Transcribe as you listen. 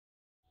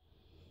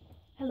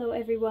Hello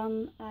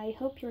everyone, I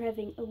hope you're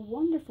having a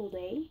wonderful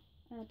day.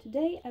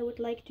 Today I would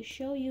like to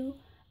show you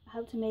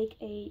how to make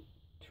a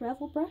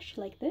travel brush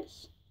like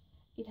this.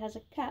 It has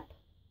a cap,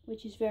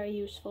 which is very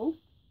useful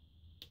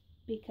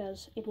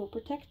because it will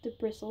protect the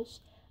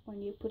bristles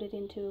when you put it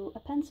into a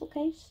pencil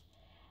case.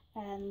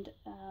 And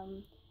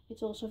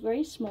it's also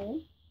very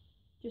small,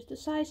 just the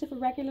size of a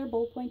regular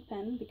ballpoint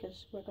pen,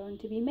 because we're going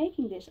to be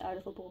making this out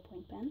of a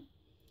ballpoint pen.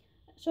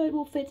 So it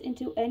will fit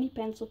into any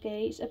pencil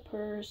case, a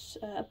purse,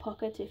 a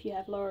pocket if you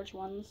have large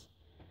ones.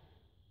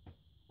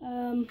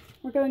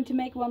 We're going to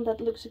make one that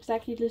looks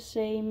exactly the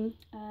same.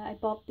 I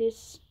bought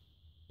this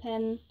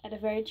pen at a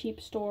very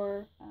cheap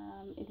store.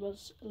 It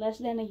was less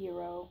than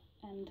 €1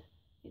 and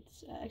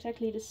it's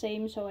exactly the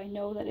same, so I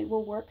know that it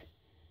will work.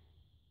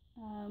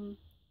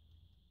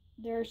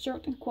 There are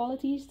certain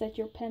qualities that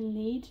your pen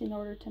needs in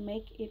order to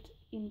make it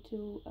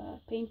into a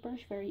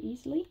paintbrush very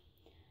easily.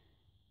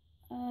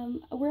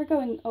 We're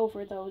going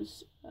over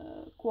those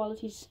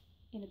qualities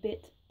in a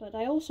bit, but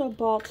I also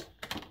bought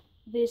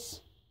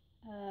this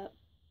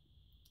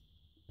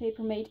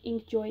Papermate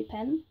Ink Joy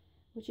pen,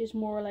 which is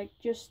more like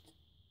just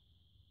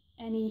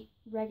any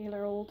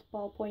regular old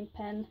ballpoint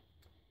pen.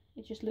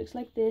 It just looks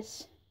like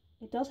this.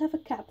 It does have a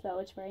cap though,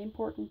 it's very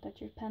important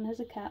that your pen has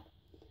a cap.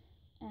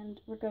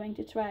 And we're going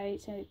to try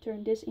to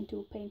turn this into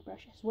a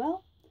paintbrush as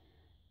well.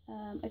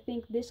 I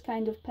think this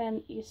kind of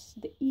pen is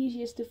the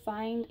easiest to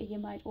find, and you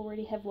might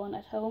already have one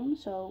at home,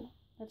 so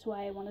that's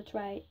why I want to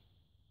try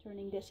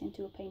turning this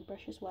into a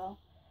paintbrush as well.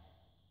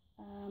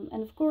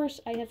 And of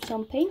course I have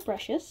some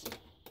paintbrushes.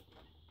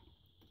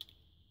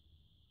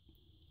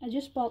 I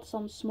just bought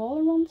some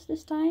smaller ones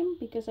this time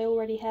because I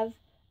already have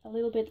a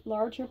little bit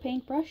larger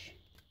paintbrush.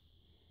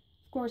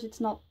 Of course it's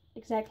not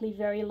exactly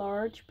very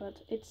large,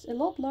 but it's a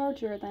lot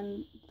larger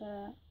than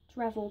the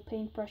travel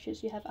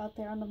paintbrushes you have out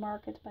there on the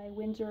market by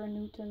Winsor &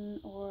 Newton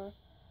or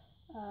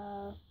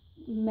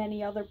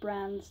many other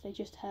brands. They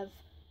just have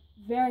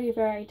very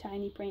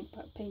tiny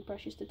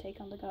paintbrushes to take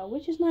on the go,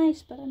 which is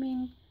nice, but I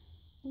mean,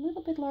 a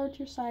little bit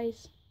larger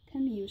size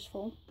can be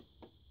useful.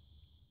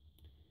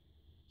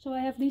 So I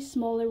have these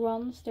smaller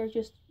ones. They're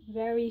just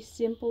very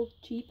simple,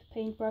 cheap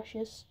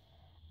paintbrushes.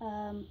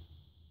 I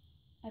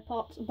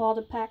bought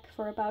a pack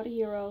for about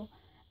 €1,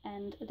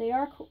 and they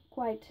are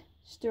quite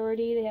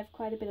sturdy. They have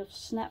quite a bit of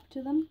snap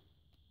to them.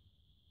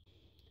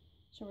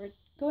 So we're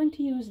going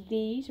to use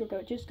these.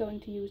 We're just going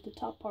to use the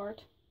top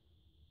part.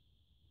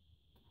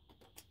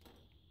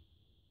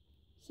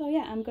 So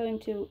yeah, I'm going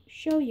to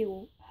show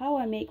you how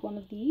I make one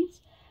of these,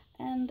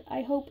 and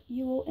I hope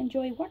you will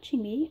enjoy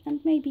watching me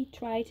and maybe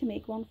try to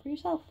make one for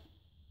yourself.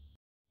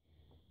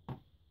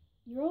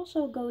 You're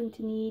also going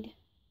to need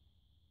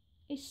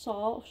a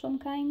saw of some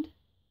kind.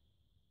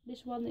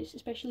 This one is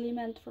especially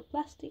meant for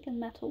plastic and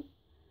metal,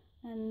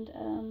 and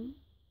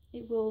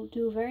it will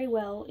do very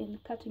well in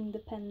cutting the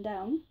pen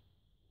down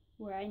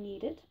where I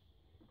need it.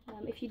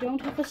 If you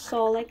don't have a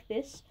saw like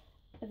this,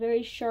 a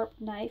very sharp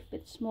knife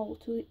with small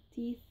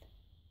teeth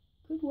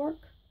could work.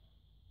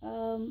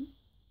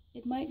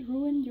 It might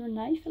ruin your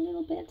knife a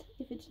little bit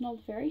if it's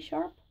not very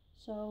sharp,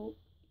 so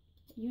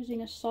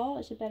using a saw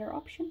is a better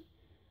option.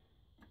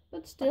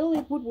 But still,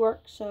 it would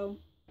work, so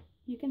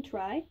you can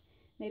try.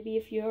 Maybe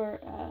if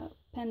your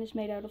pen is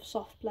made out of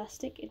soft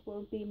plastic, it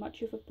won't be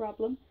much of a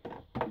problem.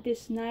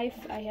 This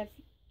knife I have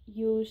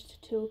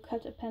used to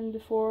cut a pen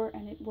before,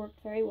 and it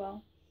worked very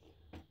well.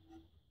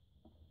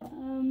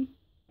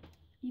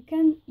 You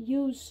can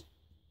use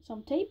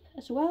some tape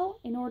as well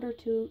in order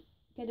to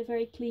get a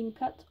very clean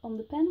cut on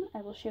the pen.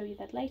 I will show you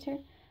that later.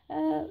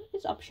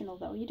 It's optional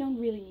though, you don't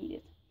really need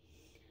it.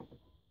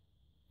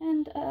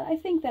 And I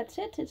think that's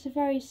it. It's a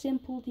very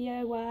simple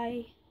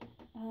DIY.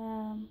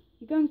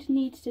 You're going to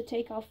need to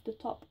take off the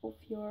top of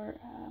your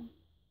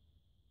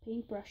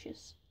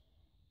paintbrushes,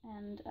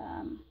 and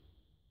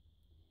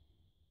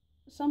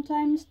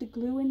sometimes the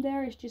glue in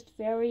there is just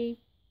very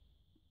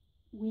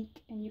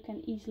weak and you can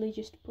easily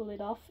just pull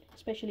it off,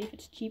 especially if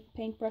it's cheap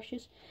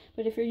paintbrushes.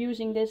 But if you're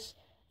using this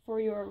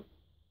for your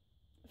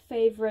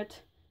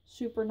favorite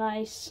super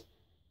nice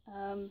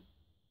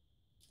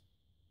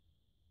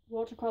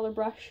watercolor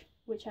brush,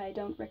 which I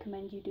don't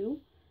recommend you do,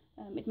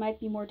 it might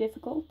be more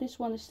difficult. This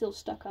one is still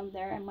stuck on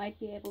there. I might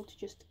be able to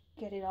just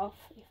get it off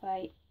if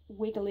I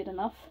wiggle it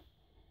enough.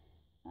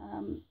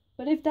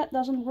 But if that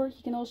doesn't work,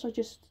 you can also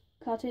just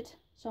cut it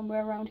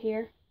somewhere around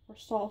here or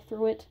saw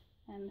through it.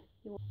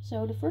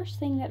 So the first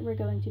thing that we're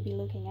going to be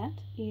looking at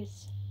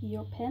is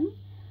your pen,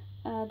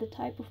 the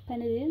type of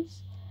pen it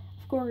is.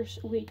 Of course,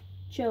 we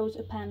chose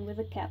a pen with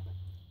a cap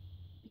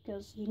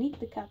because you need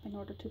the cap in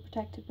order to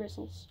protect the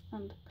bristles,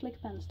 and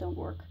click pens don't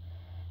work.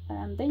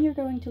 Then you're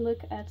going to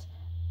look at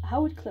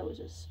how it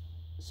closes.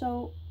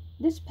 So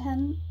this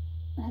pen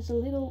has a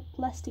little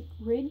plastic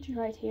ridge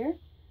right here,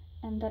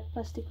 and that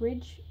plastic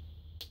ridge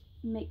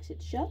makes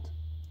it shut.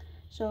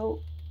 So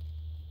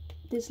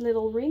this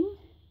little ring,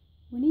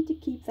 we need to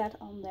keep that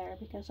on there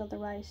because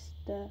otherwise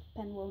the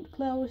pen won't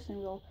close and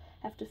we'll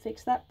have to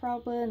fix that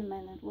problem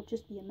and it will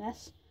just be a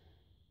mess.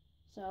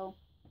 So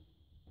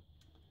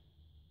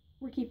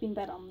we're keeping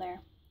that on there.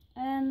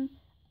 And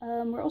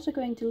We're also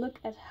going to look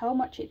at how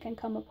much it can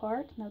come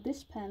apart. Now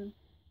this pen,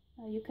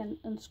 you can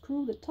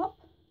unscrew the top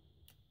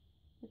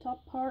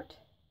part.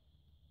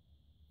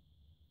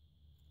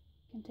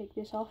 You can take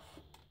this off.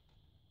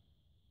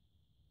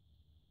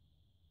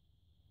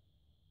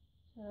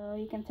 So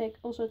you can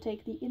also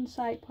take the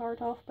inside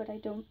part off, but I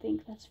don't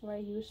think that's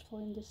very useful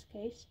in this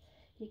case.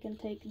 You can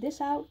take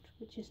this out,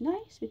 which is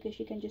nice because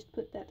you can just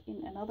put that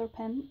in another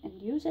pen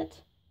and use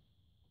it.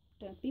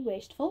 Don't be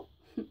wasteful.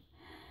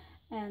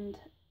 And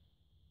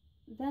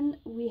then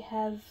we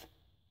have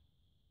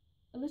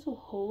a little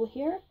hole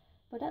here,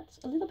 but that's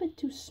a little bit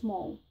too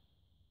small.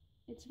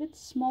 It's a bit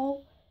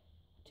small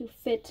to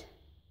fit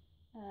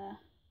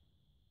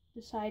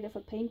the side of a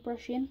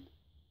paintbrush in.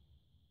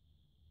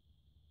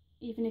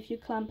 Even if you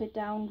clamp it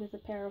down with a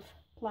pair of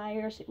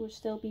pliers, it would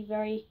still be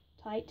very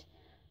tight.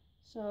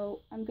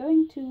 So I'm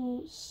going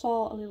to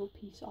saw a little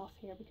piece off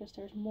here because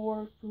there's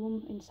more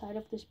room inside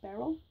of this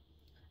barrel,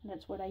 and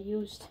that's what I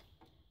used.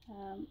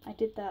 I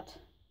did that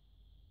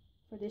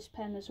for this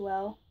pen as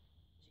well.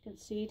 As you can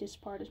see, this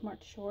part is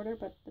much shorter,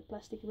 but the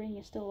plastic ring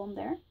is still on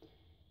there.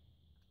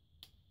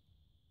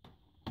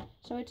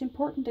 So it's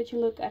important that you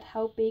look at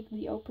how big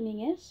the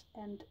opening is,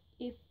 and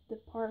if the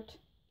part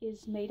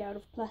is made out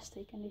of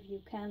plastic, and if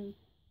you can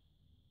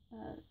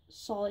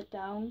saw it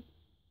down,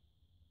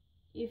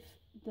 if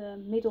the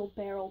middle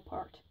barrel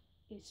part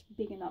is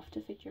big enough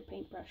to fit your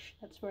paintbrush.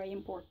 That's very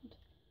important.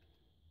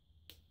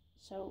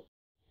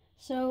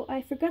 So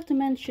I forgot to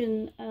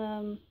mention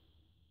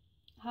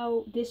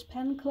how this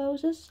pen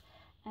closes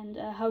and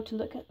how to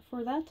look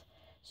for that.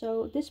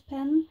 So this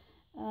pen,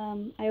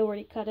 I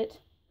already cut it,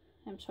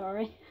 I'm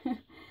sorry,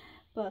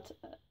 but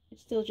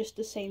it's still just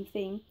the same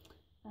thing,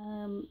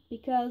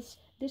 because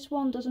this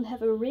one doesn't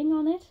have a ring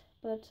on it,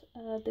 but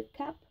the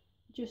cap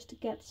just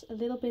gets a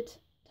little bit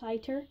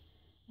tighter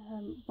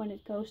when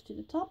it goes to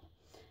the top,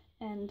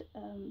 and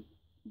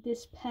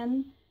this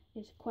pen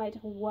is quite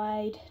a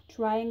wide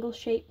triangle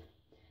shape,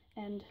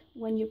 and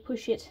when you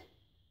push it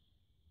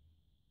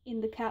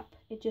in the cap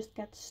it just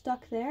gets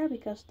stuck there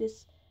because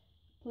this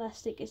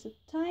plastic is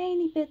a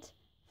tiny bit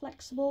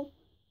flexible,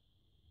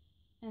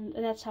 and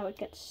that's how it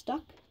gets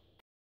stuck.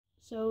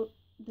 So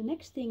the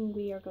next thing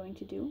we are going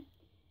to do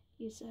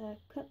is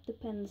cut the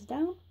pens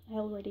down. I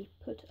already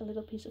put a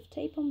little piece of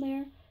tape on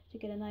there to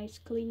get a nice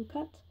clean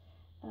cut.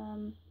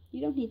 You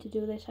don't need to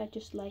do this, I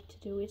just like to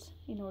do it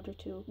in order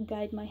to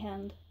guide my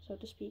hand, so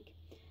to speak.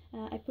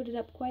 I put it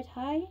up quite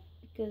high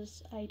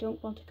because I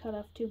don't want to cut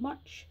off too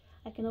much.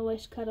 I can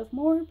always cut off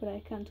more, but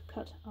I can't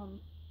cut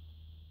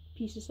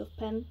pieces of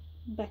pen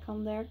back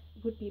on there.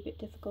 It would be a bit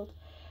difficult.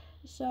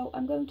 So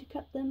I'm going to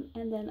cut them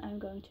and then I'm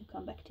going to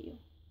come back to you.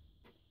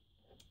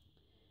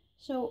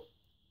 So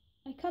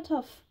I cut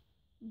off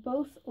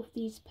both of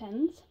these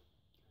pens.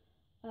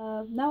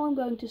 Now I'm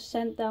going to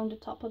sand down the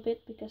top a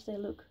bit because they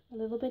look a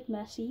little bit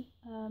messy.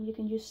 You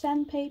can use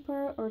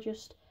sandpaper or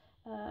just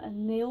a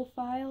nail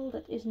file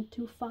that isn't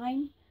too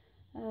fine,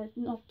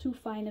 not too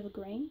fine of a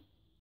grain.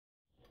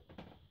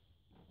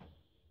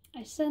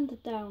 I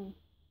sanded down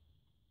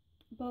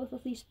both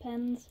of these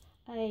pens.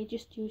 I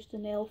just used a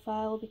nail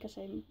file because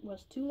I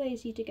was too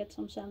lazy to get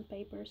some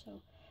sandpaper.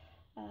 So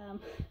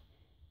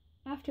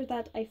after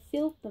that I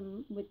filled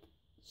them with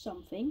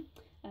something.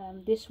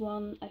 This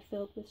one I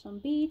filled with some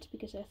beads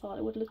because I thought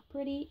it would look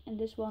pretty, and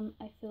this one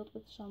I filled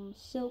with some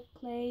silk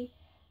clay.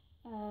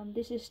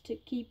 This is to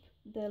keep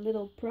the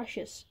little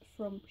brushes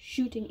from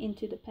shooting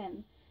into the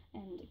pen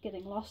and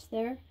getting lost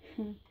there.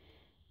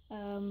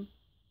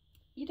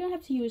 You don't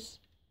have to use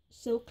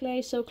silk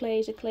clay. Silk clay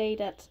is a clay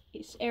that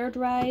is air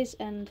dries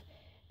and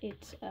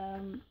it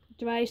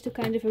dries to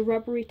kind of a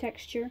rubbery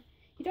texture.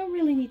 You don't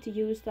really need to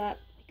use that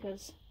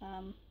because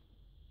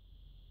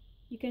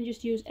you can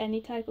just use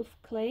any type of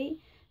clay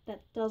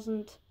that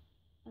doesn't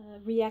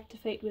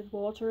reactivate with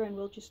water and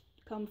will just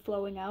come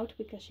flowing out,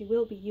 because you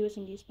will be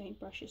using these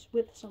paintbrushes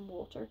with some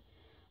water.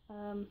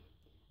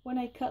 When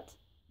I cut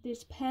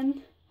this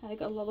pen, I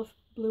got a lot of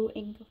blue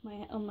ink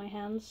on my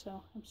hands,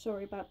 so I'm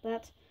sorry about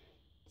that.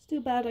 It's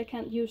too bad I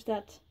can't use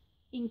that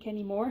ink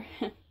anymore.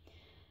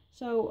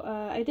 So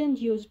I didn't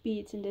use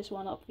beads in this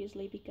one,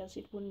 obviously, because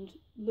it wouldn't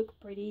look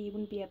pretty, you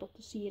wouldn't be able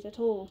to see it at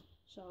all.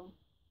 So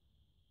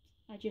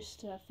I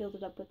just filled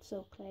it up with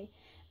silk clay.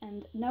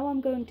 And now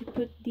I'm going to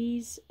put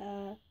these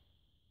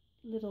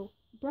little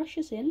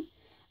brushes in.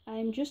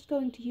 I'm just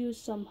going to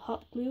use some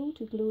hot glue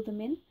to glue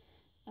them in.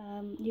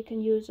 You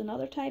can use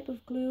another type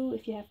of glue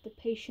if you have the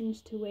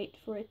patience to wait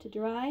for it to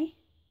dry.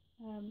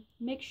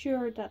 Make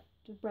sure that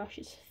the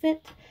brushes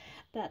fit,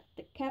 that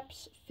the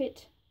caps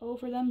fit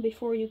over them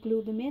before you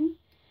glue them in.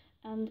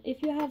 And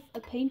if you have a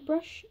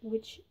paintbrush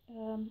which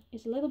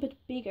is a little bit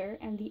bigger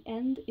and the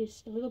end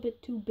is a little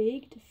bit too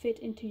big to fit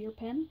into your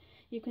pen,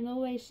 you can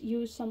always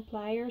use some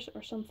pliers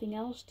or something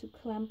else to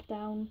clamp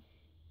down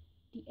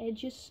the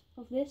edges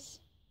of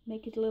this,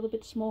 make it a little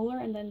bit smaller,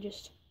 and then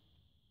just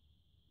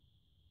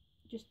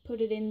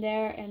put it in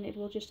there and it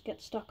will just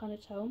get stuck on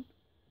its own.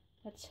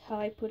 That's how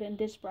I put in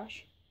this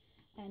brush.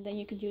 And then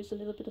you can use a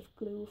little bit of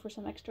glue for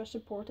some extra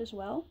support as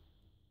well.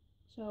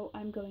 So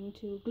I'm going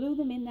to glue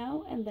them in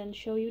now and then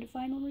show you the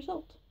final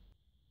result.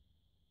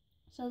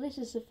 So this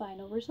is the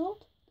final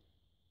result.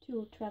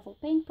 2 travel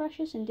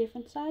paintbrushes in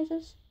different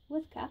sizes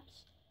with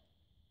caps.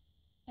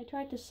 I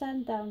tried to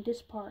sand down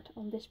this part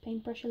on this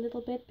paintbrush a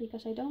little bit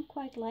because I don't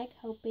quite like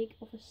how big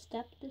of a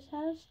step this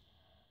has.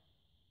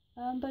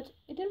 But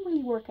it didn't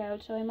really work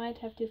out, so I might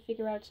have to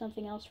figure out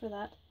something else for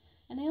that.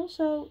 And I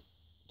also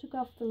took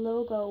off the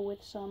logo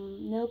with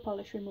some nail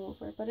polish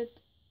remover, but it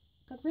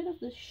got rid of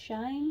the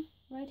shine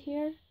right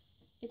here.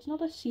 It's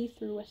not as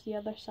see-through as the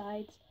other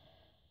sides.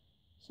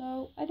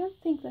 So I don't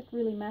think that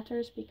really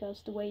matters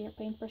because the way your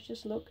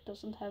paintbrushes look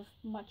doesn't have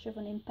much of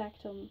an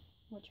impact on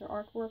what your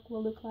artwork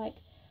will look like.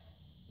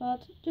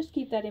 But just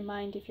keep that in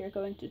mind if you're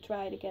going to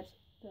try to get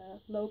the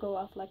logo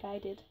off like I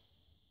did.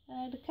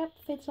 The cap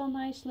fits on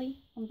nicely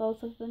on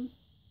both of them.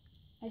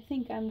 I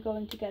think I'm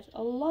going to get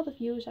a lot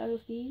of use out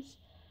of these.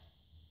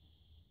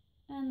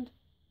 And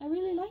I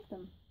really like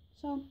them.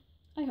 So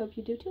I hope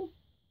you do too.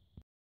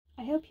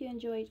 I hope you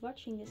enjoyed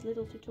watching this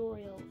little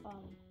tutorial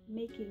on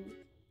making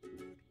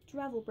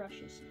travel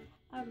brushes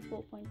out of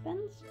ballpoint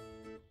pens.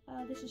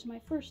 This is my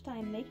first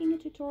time making a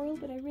tutorial,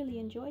 but I really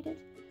enjoyed it,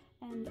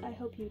 and I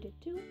hope you did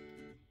too.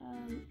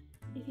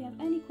 If you have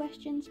any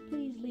questions,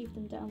 please leave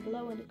them down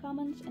below in the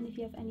comments, and if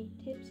you have any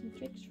tips and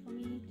tricks for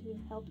me to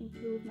help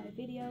improve my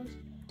videos,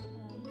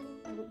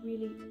 I would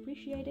really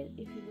appreciate it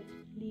if you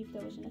would leave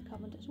those in a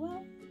comment as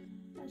well.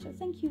 So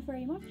thank you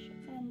very much,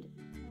 and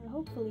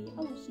hopefully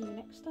I will see you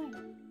next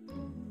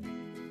time.